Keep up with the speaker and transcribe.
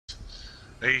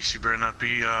Ace, you better not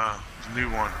be the new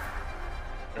one.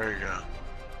 There you go.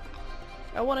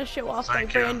 I want to show off my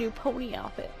brand new pony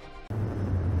outfit.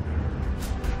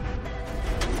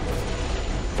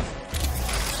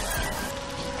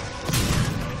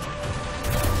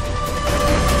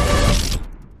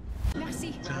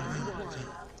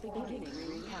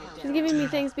 She's giving me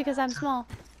things because I'm small.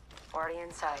 Already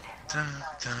inside.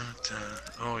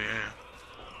 Oh yeah.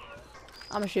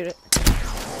 I'm gonna shoot it.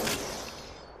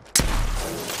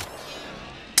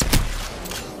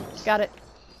 Got it.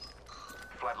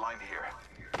 Flatline here.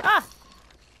 Ah!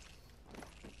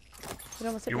 It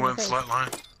almost hit You me in went the face.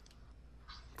 flatline?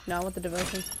 No, I want the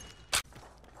devotion.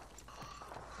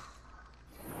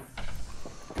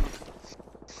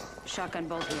 Shotgun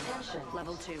bolt here.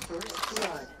 Level 2.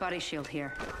 Body shield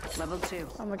here. Level 2.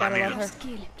 Oh my god, I love her.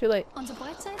 Skill. Too late. On the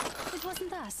bright side, it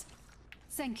wasn't us.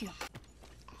 Thank you.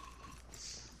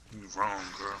 You're wrong,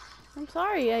 girl. I'm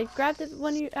sorry, I grabbed it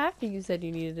when after you said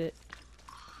you needed it.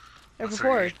 Or That's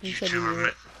before right, you said you needed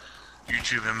it. You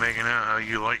two been making out how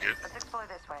you like it. Let's explore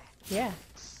this way. Yeah.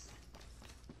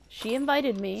 She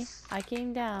invited me. I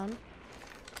came down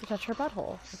to touch her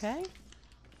butthole, okay?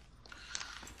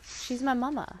 She's my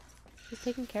mama. She's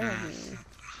taking care of me.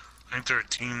 Ain't there a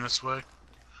team this way?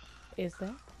 Is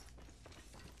there?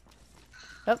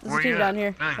 Oh, there's Where a team you down at?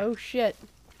 here. Dang. Oh shit.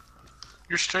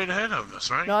 You're straight ahead of us,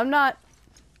 right? No, I'm not.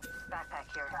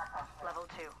 Backpack here. Level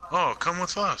 2. Oh, come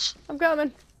with us. I'm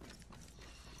coming.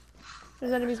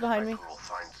 There's enemies behind me. We'll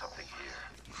find something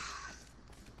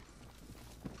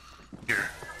here. Here.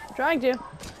 I'm trying to.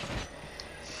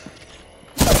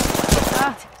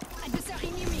 Ah,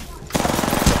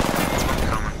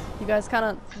 Coming. you guys kind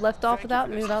of left off without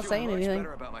me without saying anything.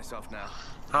 About myself now.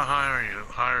 How high are you?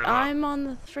 Higher up. I'm on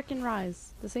the frickin'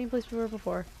 rise. The same place we were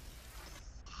before.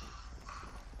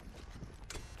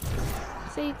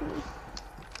 Save me.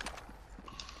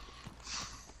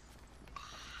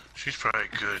 She's probably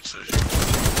good, so she...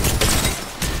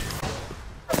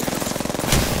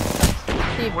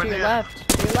 Steve, Where to your they at? left.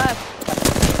 To your left.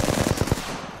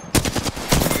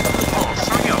 Oh,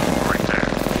 three of them right there.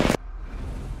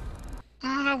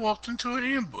 And I walked into an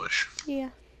ambush. Yeah.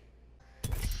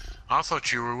 I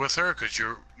thought you were with her because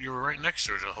you were right next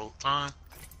to her the whole time.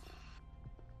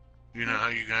 You know how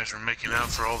you guys were making out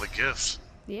for all the gifts.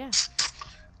 Yeah.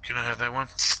 Can I have that one?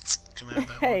 Can I have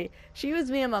that one? Hey, she was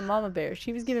me and my mama bear.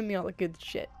 She was giving me all the good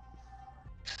shit.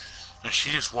 And she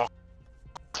just walked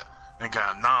and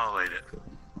got annihilated.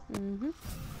 Mm-hmm.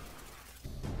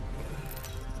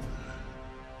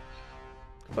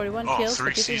 41 Oh, kills,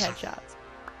 3 53 season. headshots.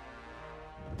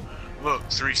 Look,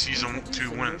 3 season,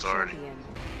 2 wins already.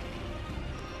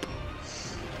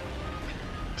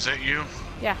 Is that you?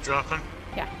 Yeah. Dropping?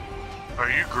 Yeah. Are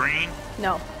you green?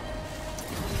 No,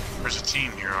 There's a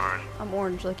team here already. I'm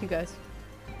orange like you guys.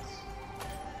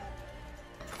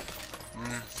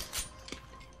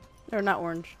 Or not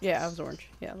orange. Yeah, I was orange.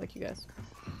 Yeah, like you guys.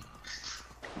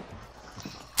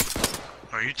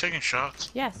 Are you taking shots?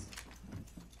 Yes.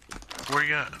 Where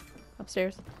you at?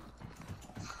 Upstairs.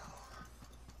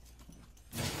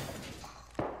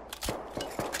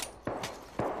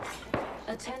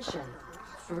 Attention.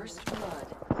 First blood.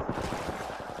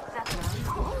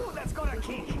 Oh, that's got a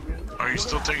kick. Are you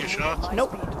still taking shots?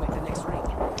 Nope.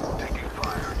 Taking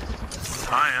fire.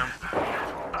 I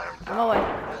am. I'm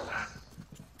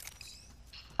away.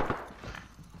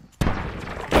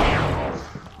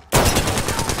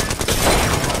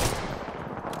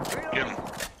 Get him.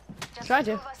 Try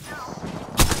to.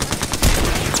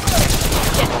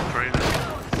 Right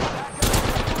there.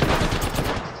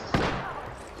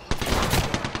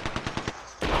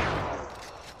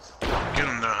 Get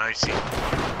him now, Icy.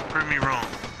 Prove me wrong.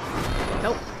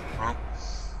 Nope. Well,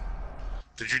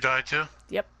 did you die too?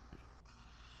 Yep.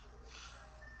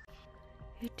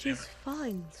 It is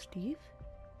fine, Steve.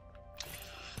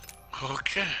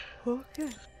 Okay. Okay.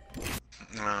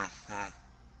 No,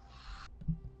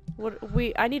 well,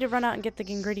 I need to run out and get the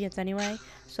ingredients anyway.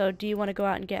 So do you want to go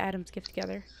out and get Adam's gift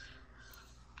together?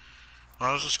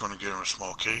 I was just gonna get him a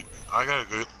small cake. I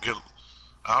gotta get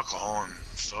alcohol and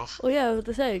stuff. Well, yeah, I was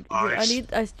to say,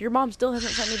 Ice. your mom still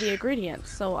hasn't sent me the ingredients,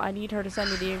 so I need her to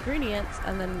send me the ingredients,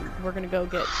 and then we're gonna go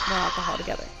get more alcohol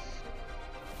together.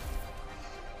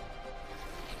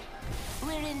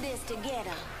 We're in this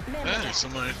together. Hey,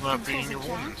 somebody's not being your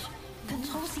woman.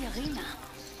 Controls the arena.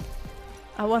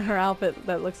 I want her outfit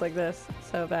that looks like this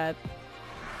so bad.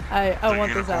 I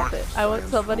want this unicorn? outfit. I want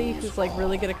somebody who's like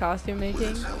really good at costume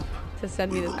making to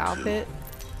send me this outfit.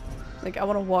 Like I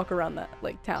want to walk around that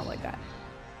like town like that.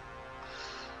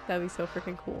 That'd be so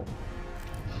freaking cool.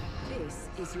 This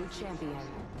is your champion.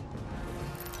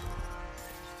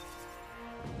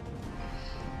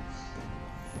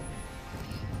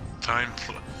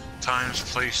 Times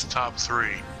place top 3.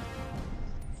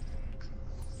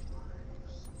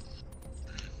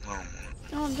 Oh,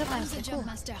 Oh, I'm I'm the cool. jump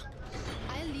master.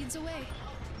 I'll lead the way.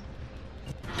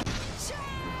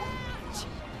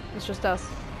 It's just us.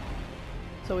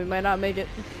 So we might not make it.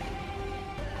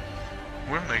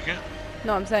 we'll make it.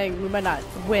 No, I'm saying we might not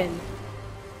win.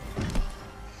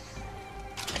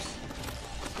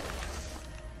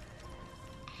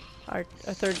 Our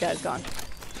third guy's gone.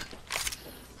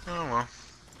 Oh well.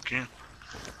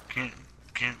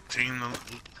 Can't team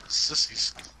the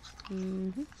sissies.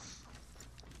 Mm-hmm.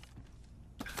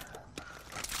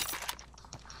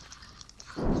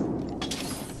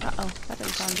 Uh-oh, that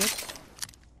didn't sound good.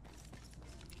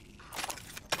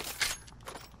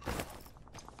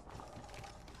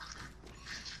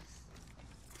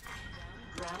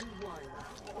 Round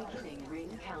 1. Beginning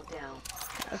ring countdown.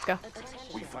 Let's go.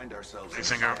 We find ourselves. I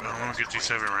think I want to get these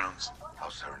 7 rounds. How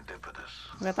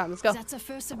serendipitous. We got time. Let's go. That's the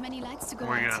first of many lights to go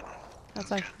Where you out. at?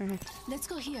 Outside. Right here. Let's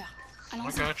go here. I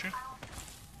Allons-y. got you.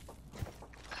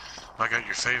 I got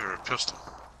your favorite pistol.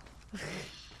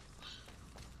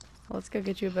 Let's go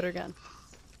get you a better gun.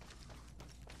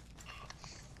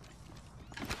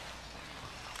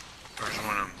 There's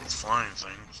one of them flying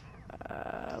things.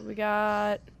 We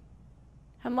got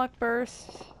Hemlock Burst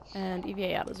and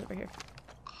EVA autos over here.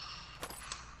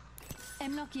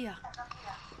 Hemlock here.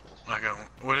 I got one.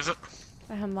 What is it?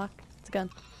 A Hemlock. It's a gun.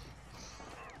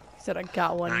 He said I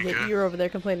got one, Very yet good. you're over there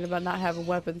complaining about not having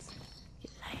weapons. You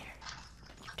liar.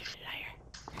 You dirty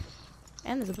liar.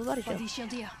 And there's a blue body shield. Body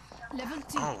shield here. Level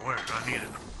 2. Oh, where? I need it.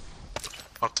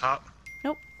 Up top?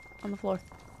 Nope. On the floor.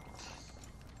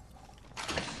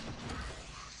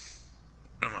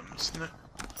 Am I missing it?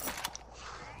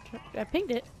 I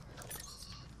pinged it.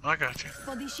 I got you.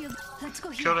 Body shield. Let's go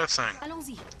here. Kill that thing.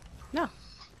 Allons-y. No.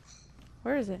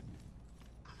 Where is it?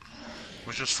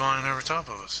 Was just flying over top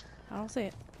of us. I don't see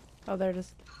it. Oh, there it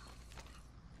is.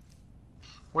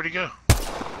 Where'd he go?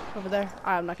 Over there.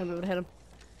 I'm not gonna be able to hit him.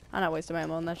 I'm not wasting my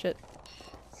ammo on that shit.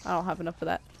 I don't have enough for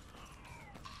that.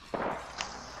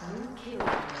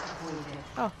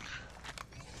 Oh.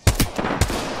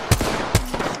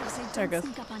 There it goes.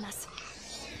 Sneak up on us.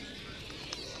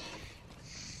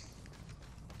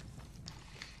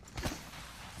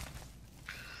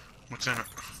 What's in it?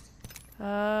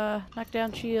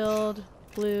 Knockdown shield,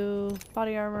 blue,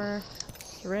 body armor,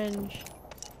 syringe,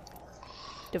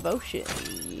 devotion.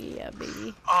 Yeah,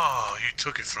 baby. Oh, you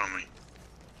took it from me.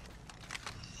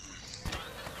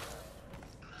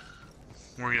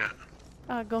 Where you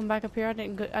at? Going back up here. I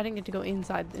didn't get to go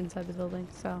inside the building.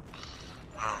 So.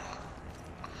 Oh,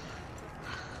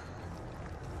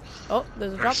 Oh,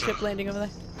 there's a There's dropship a- landing over there.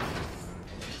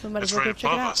 So might it's as well right go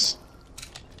check it above out. us.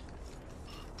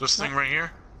 This thing right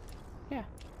here? Yeah.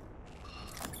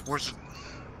 Where's it?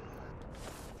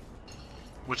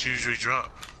 What's usually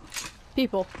drop?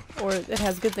 People, or it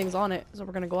has good things on it, so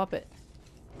we're gonna go up it.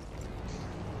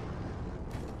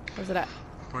 Where's it at?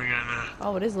 Where you gonna?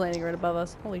 Oh, it is landing right above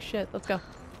us. Holy shit! Let's go.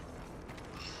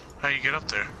 How you get up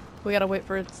there? We gotta wait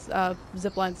for its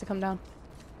zip lines to come down.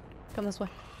 Come this way.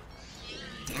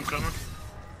 I'm coming.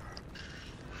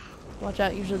 Watch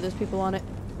out. Usually there's people on it.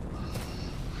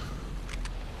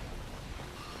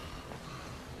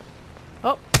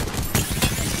 Oh.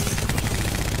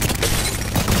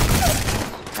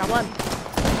 Got one.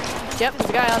 Yep, there's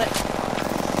a guy on it.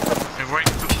 Hey, right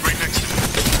next to me.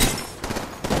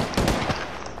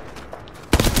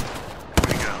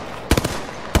 Where'd he go?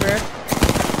 Where?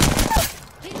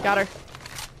 Got her.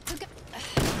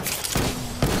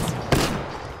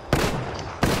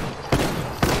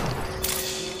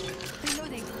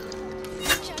 Reloading.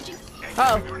 Charging.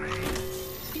 Uh oh.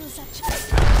 Feel such.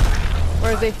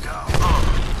 Where is he?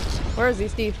 Oh, Where is he,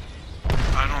 Steve?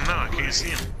 I don't know. I can't see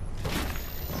him.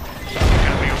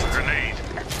 Got me with a grenade.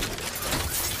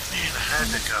 Man, I had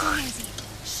the guy. Easy.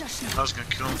 Shush now. I was gonna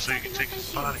kill him so you could take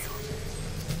his body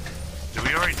off. Did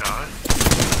we already die?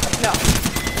 No.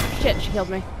 Shit, she killed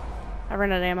me. I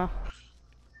ran out of ammo.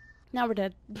 Now we're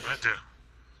dead. Right there.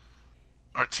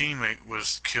 Our teammate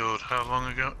was killed how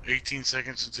long ago? 18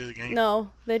 seconds into the game? No,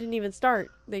 they didn't even start.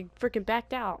 They freaking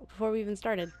backed out before we even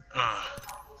started.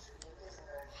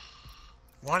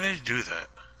 Why did he do that?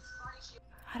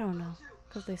 I don't know.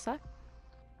 Because they suck?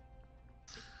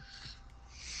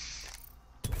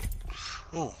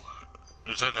 Oh,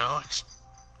 is that Alex?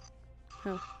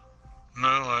 Who? No,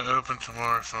 I open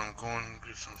tomorrow, so I'm going to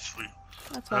get some sleep.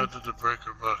 That's How fine. did the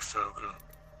breaker box show go?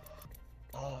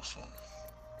 Awesome.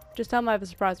 Just tell him I have a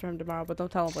surprise for him tomorrow, but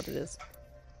don't tell him what it is.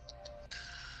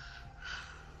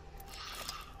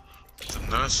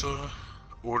 Vanessa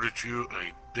ordered you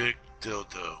a big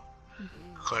dildo.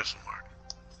 Question mark.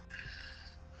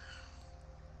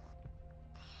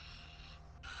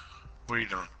 What are you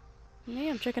doing? Me,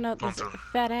 I'm checking out Going this through.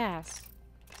 fat ass.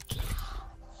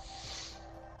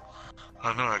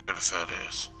 I know I got a fat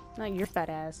ass. Not your fat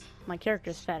ass. My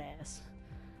character's fat ass.